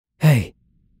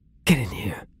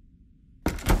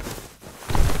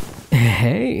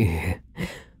Hey.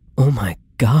 Oh my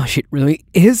gosh, it really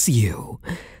is you.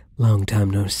 Long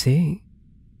time no see.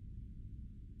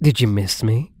 Did you miss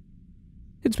me?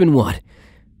 It's been what,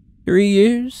 3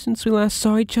 years since we last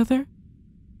saw each other?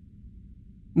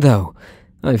 Though,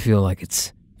 I feel like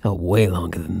it's felt way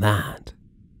longer than that.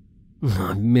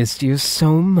 I've missed you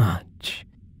so much.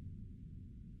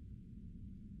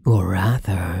 Or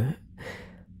rather,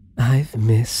 I've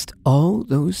missed all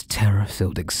those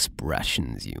terror-filled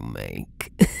expressions you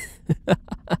make.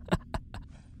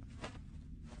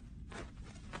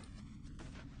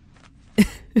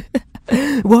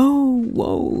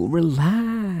 Whoa,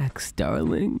 relax,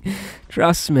 darling.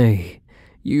 Trust me,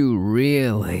 you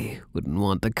really wouldn't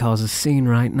want to cause a scene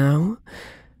right now.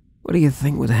 What do you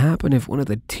think would happen if one of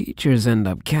the teachers end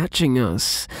up catching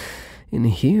us in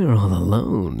here all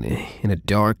alone in a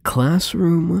dark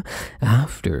classroom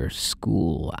after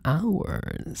school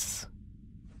hours?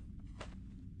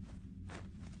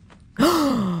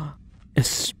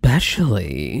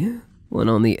 Especially when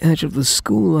on the edge of the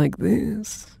school like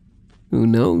this. Who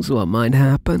knows what might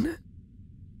happen?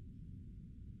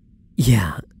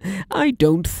 Yeah, I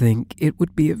don't think it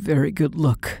would be a very good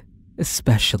look,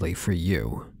 especially for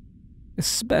you.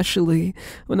 Especially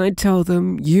when I tell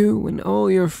them you and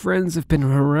all your friends have been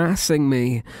harassing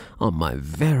me on my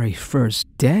very first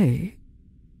day.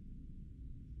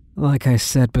 Like I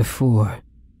said before,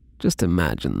 just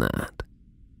imagine that.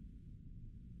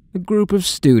 A group of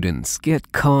students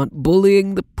get caught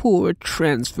bullying the poor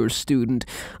transfer student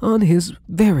on his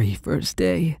very first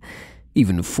day,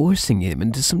 even forcing him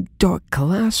into some dark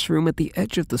classroom at the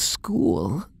edge of the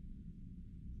school.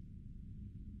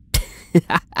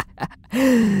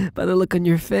 By the look on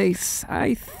your face,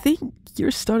 I think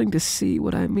you're starting to see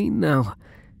what I mean now.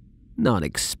 Not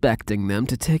expecting them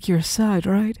to take your side,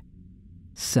 right?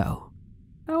 So,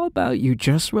 how about you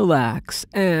just relax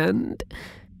and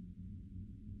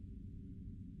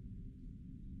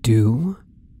do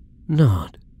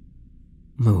not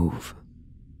move.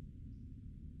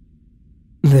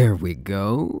 There we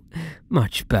go.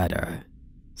 Much better.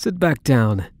 Sit back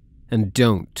down and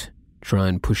don't try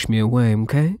and push me away,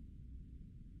 okay?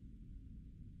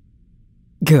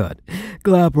 Good.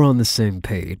 Glad we're on the same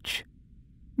page.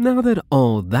 Now that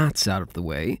all that's out of the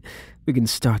way, we can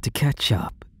start to catch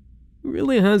up. It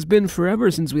really has been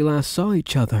forever since we last saw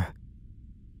each other.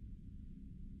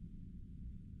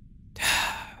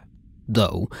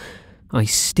 Though, I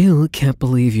still can't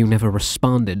believe you never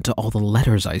responded to all the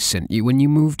letters I sent you when you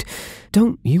moved.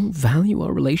 Don't you value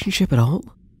our relationship at all?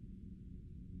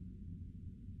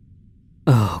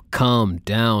 Oh, calm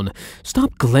down.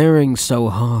 Stop glaring so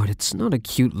hard. It's not a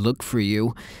cute look for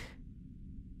you.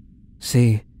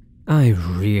 See, I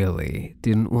really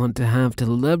didn't want to have to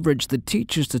leverage the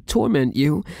teachers to torment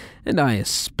you, and I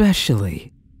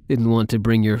especially didn't want to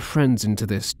bring your friends into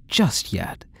this just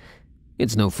yet.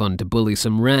 It's no fun to bully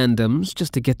some randoms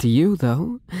just to get to you,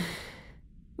 though.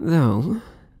 Though,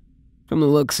 from the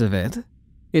looks of it,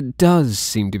 it does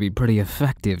seem to be pretty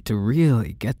effective to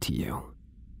really get to you.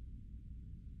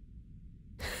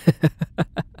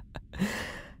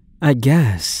 I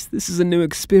guess this is a new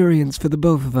experience for the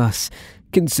both of us,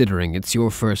 considering it's your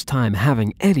first time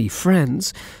having any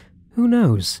friends. Who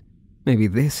knows? Maybe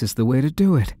this is the way to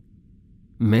do it.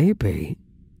 Maybe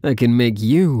I can make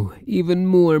you even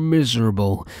more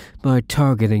miserable by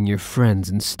targeting your friends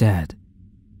instead.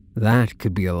 That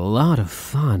could be a lot of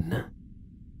fun.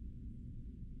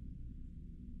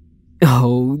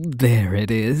 Oh, there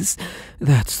it is.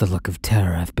 That's the look of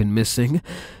terror I've been missing.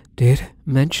 Did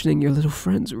mentioning your little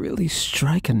friends really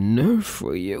strike a nerve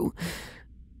for you?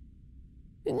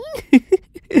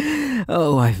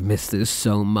 Oh, I've missed this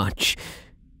so much.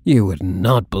 You would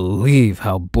not believe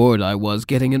how bored I was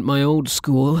getting at my old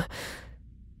school.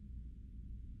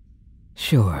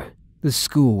 Sure, the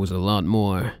school was a lot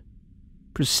more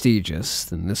prestigious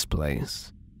than this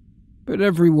place. But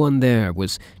everyone there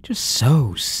was just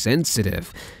so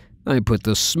sensitive. I put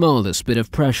the smallest bit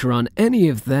of pressure on any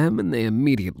of them and they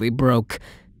immediately broke.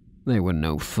 They were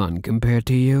no fun compared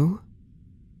to you.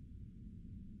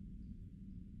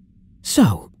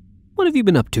 So, what have you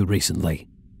been up to recently?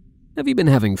 Have you been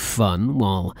having fun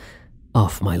while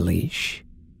off my leash?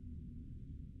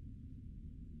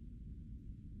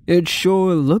 It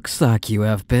sure looks like you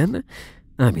have been.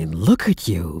 I mean, look at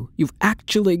you. You've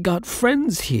actually got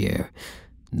friends here.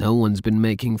 No one's been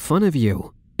making fun of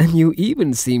you. And you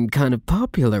even seem kind of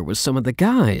popular with some of the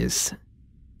guys.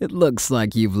 It looks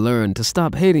like you've learned to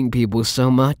stop hating people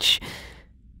so much.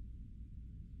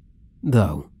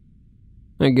 Though,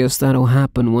 I guess that'll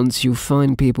happen once you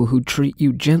find people who treat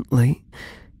you gently.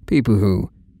 People who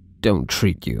don't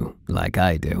treat you like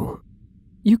I do.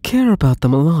 You care about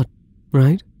them a lot,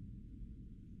 right?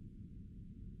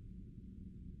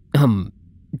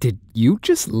 Did you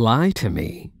just lie to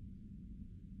me?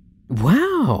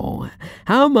 Wow,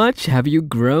 how much have you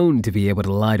grown to be able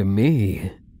to lie to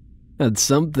me? That's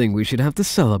something we should have to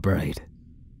celebrate.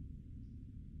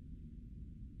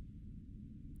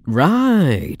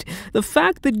 Right, the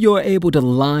fact that you're able to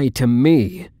lie to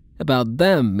me about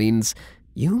them means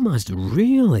you must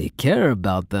really care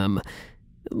about them.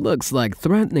 It looks like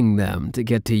threatening them to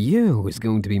get to you is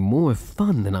going to be more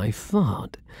fun than I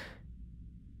thought.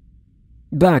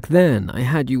 Back then, I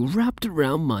had you wrapped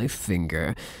around my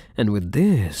finger, and with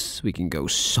this, we can go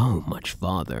so much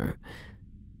farther.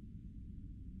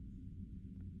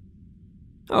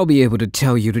 I'll be able to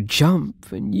tell you to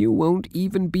jump, and you won't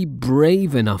even be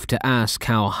brave enough to ask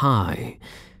how high.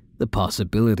 The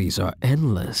possibilities are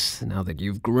endless now that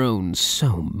you've grown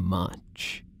so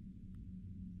much.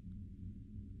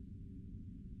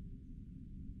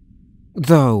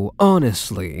 Though,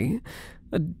 honestly,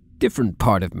 a different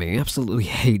part of me absolutely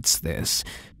hates this.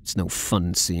 It's no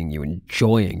fun seeing you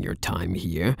enjoying your time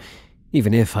here,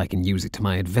 even if I can use it to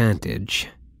my advantage.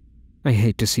 I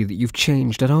hate to see that you've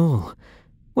changed at all.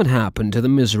 What happened to the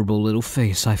miserable little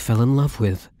face I fell in love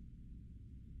with?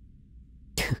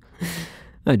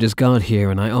 I just got here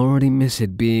and I already miss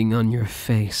it being on your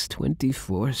face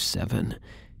 24/7.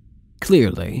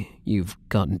 Clearly, you've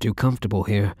gotten too comfortable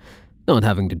here, not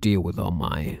having to deal with all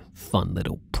my fun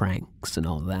little pranks and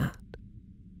all that.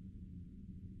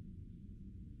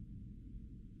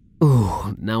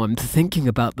 Ooh, now I'm thinking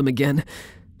about them again.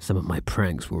 Some of my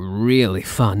pranks were really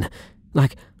fun.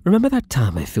 Like, remember that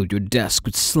time I filled your desk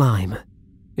with slime?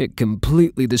 It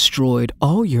completely destroyed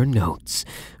all your notes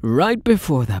right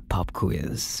before that pop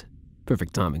quiz.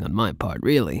 Perfect timing on my part,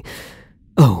 really.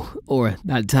 Oh, or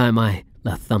that time I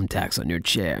left thumbtacks on your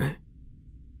chair.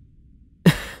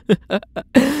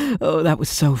 Oh, that was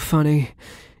so funny.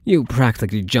 You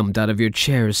practically jumped out of your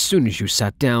chair as soon as you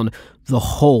sat down. The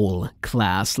whole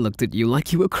class looked at you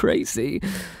like you were crazy.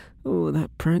 Oh,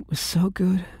 that prank was so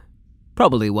good.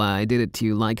 Probably why I did it to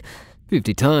you like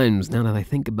 50 times now that I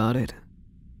think about it.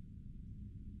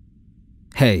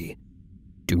 Hey,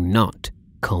 do not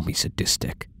call me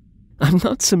sadistic. I'm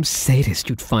not some sadist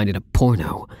you'd find in a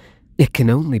porno. It can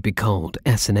only be called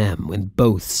S&M when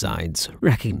both sides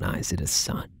recognize it as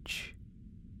such.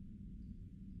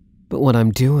 But what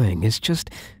I'm doing is just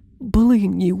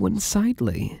bullying you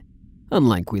one-sidedly.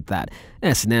 Unlike with that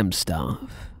S&M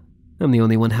stuff, I'm the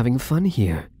only one having fun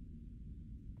here.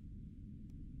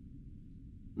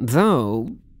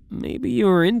 Though, maybe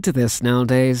you're into this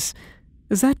nowadays.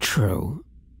 Is that true?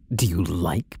 Do you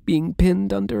like being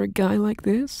pinned under a guy like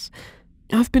this?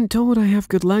 I've been told I have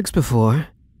good legs before.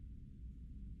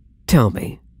 Tell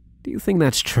me, do you think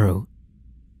that's true?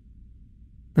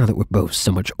 Now that we're both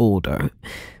so much older,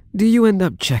 do you end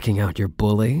up checking out your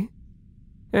bully?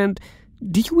 And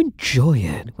do you enjoy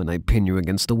it when I pin you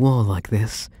against the wall like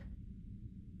this?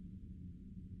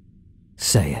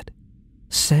 Say it.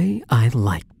 Say I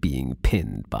like being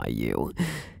pinned by you.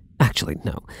 Actually,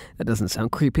 no, that doesn't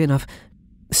sound creepy enough.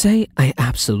 Say I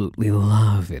absolutely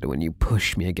love it when you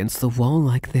push me against the wall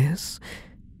like this.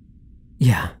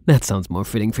 Yeah, that sounds more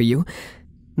fitting for you.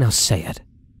 Now say it.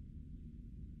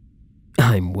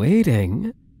 I'm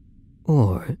waiting.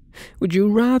 Or would you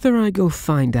rather I go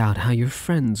find out how your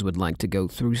friends would like to go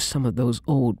through some of those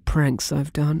old pranks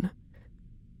I've done?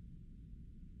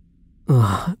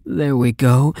 Oh, there we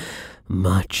go.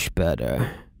 Much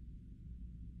better.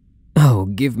 Oh,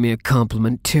 give me a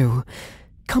compliment too.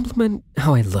 Compliment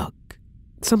how I look.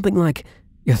 Something like,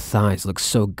 your thighs look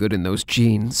so good in those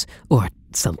jeans, or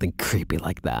something creepy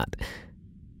like that.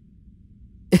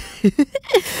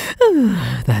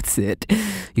 That's it.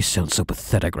 You sound so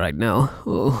pathetic right now.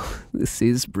 Oh, this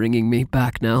is bringing me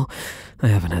back now. I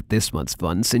haven't had this much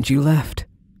fun since you left.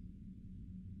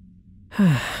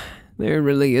 There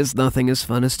really is nothing as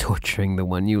fun as torturing the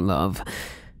one you love.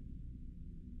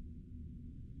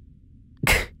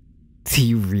 Do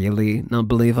you really not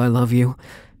believe I love you?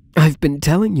 I've been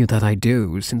telling you that I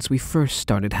do since we first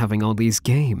started having all these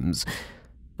games.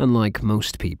 Unlike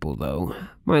most people, though,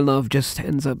 my love just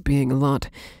ends up being a lot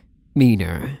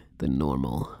meaner than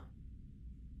normal.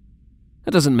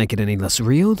 That doesn't make it any less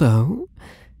real, though.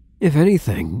 If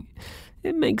anything,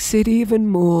 it makes it even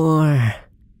more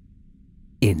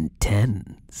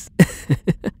intense.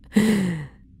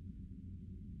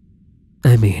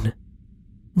 I mean,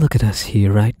 look at us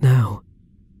here right now.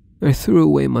 I threw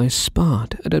away my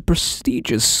spot at a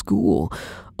prestigious school,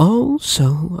 all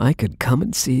so I could come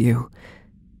and see you.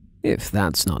 If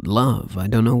that's not love, I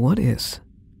don't know what is.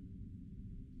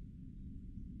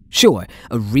 Sure,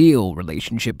 a real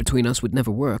relationship between us would never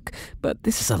work, but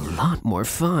this is a lot more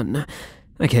fun.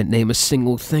 I can't name a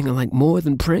single thing I like more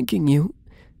than pranking you.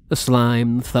 The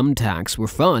slime, thumbtacks were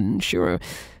fun, sure,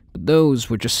 but those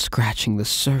were just scratching the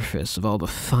surface of all the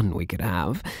fun we could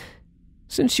have.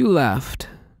 Since you left,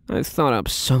 I've thought up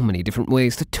so many different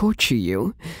ways to torture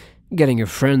you. Getting your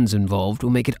friends involved will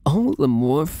make it all the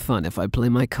more fun if I play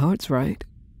my cards right.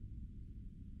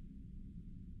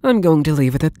 I'm going to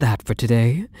leave it at that for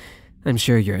today. I'm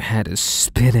sure your head is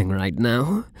spinning right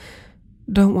now.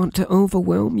 Don't want to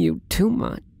overwhelm you too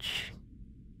much.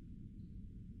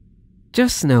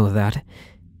 Just know that,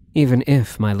 even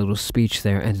if my little speech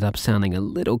there ended up sounding a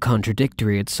little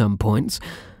contradictory at some points,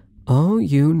 all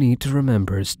you need to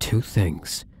remember is two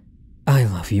things. I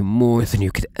love you more than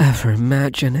you could ever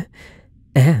imagine,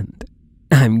 and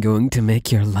I'm going to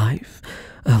make your life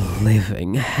a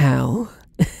living hell.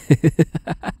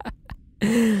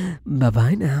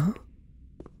 Bye-bye now.